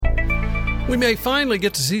We may finally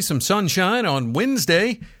get to see some sunshine on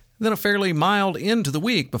Wednesday, then a fairly mild end to the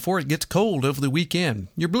week before it gets cold over the weekend.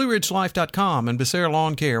 Your BlueRidgeLife.com and Becerra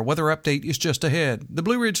Lawncare weather update is just ahead. The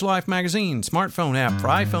Blue Ridge Life magazine smartphone app for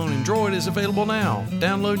iPhone and Android is available now.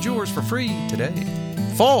 Download yours for free today.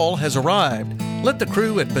 Fall has arrived. Let the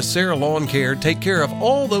crew at Becerra Lawncare take care of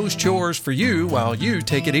all those chores for you while you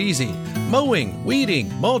take it easy. Mowing,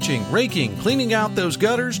 weeding, mulching, raking, cleaning out those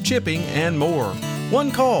gutters, chipping, and more. One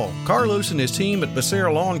call. Carlos and his team at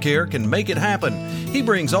Becerra Lawncare can make it happen. He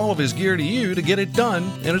brings all of his gear to you to get it done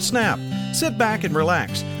in a snap. Sit back and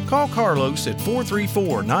relax. Call Carlos at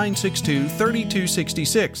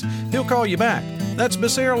 434-962-3266. He'll call you back. That's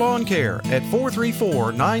Becerra Lawncare at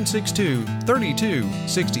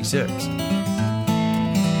 434-962-3266.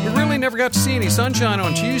 We really never got to see any sunshine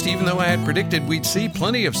on Tuesday, even though I had predicted we'd see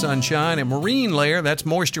plenty of sunshine. A marine layer, that's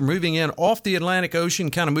moisture moving in off the Atlantic Ocean,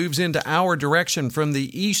 kind of moves into our direction from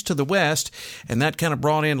the east to the west, and that kind of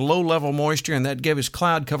brought in low-level moisture, and that gave us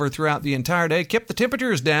cloud cover throughout the entire day. Kept the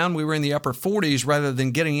temperatures down. We were in the upper 40s rather than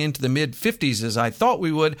getting into the mid-50s as I thought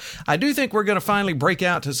we would. I do think we're going to finally break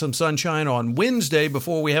out to some sunshine on Wednesday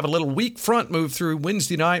before we have a little weak front move through.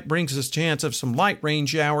 Wednesday night brings us a chance of some light rain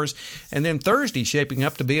showers, and then Thursday shaping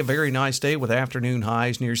up to be a very nice day with afternoon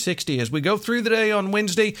highs near 60. As we go through the day on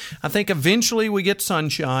Wednesday, I think eventually we get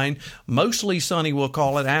sunshine. Mostly sunny, we'll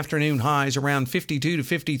call it. Afternoon highs around 52 to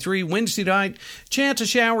 53. Wednesday night, chance of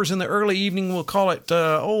showers in the early evening. We'll call it,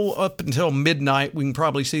 up until midnight. We can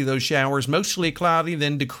probably see those showers. Mostly cloudy,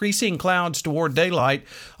 then decreasing clouds toward daylight.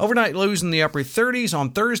 Overnight lows in the upper 30s. On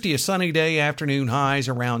Thursday, a sunny day. Afternoon highs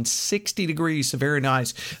around 60 degrees, so very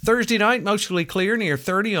nice. Thursday night, mostly clear, near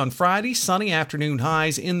 30. On Friday, sunny afternoon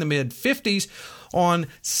highs in the mid-50s. On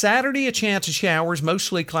Saturday, a chance of showers,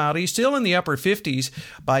 mostly cloudy, still in the upper 50s.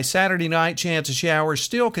 By Saturday night, chance of showers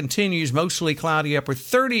still continues, mostly cloudy, upper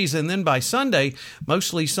 30s. And then by Sunday,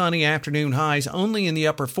 mostly sunny, afternoon highs only in the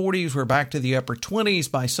upper 40s. We're back to the upper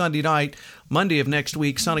 20s by Sunday night. Monday of next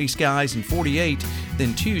week, sunny skies and 48.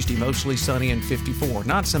 Then Tuesday, mostly sunny and 54.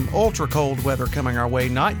 Not some ultra cold weather coming our way,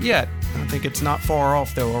 not yet. I think it's not far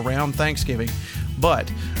off, though, around Thanksgiving.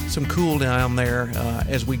 But some cool down there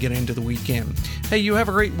as we get into the weekend. Hey, you have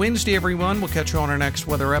a great Wednesday, everyone. We'll catch you on our next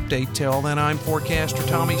weather update. Till then, I'm forecaster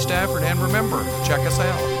Tommy Stafford. And remember, check us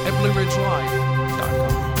out at Blue Ridge Live.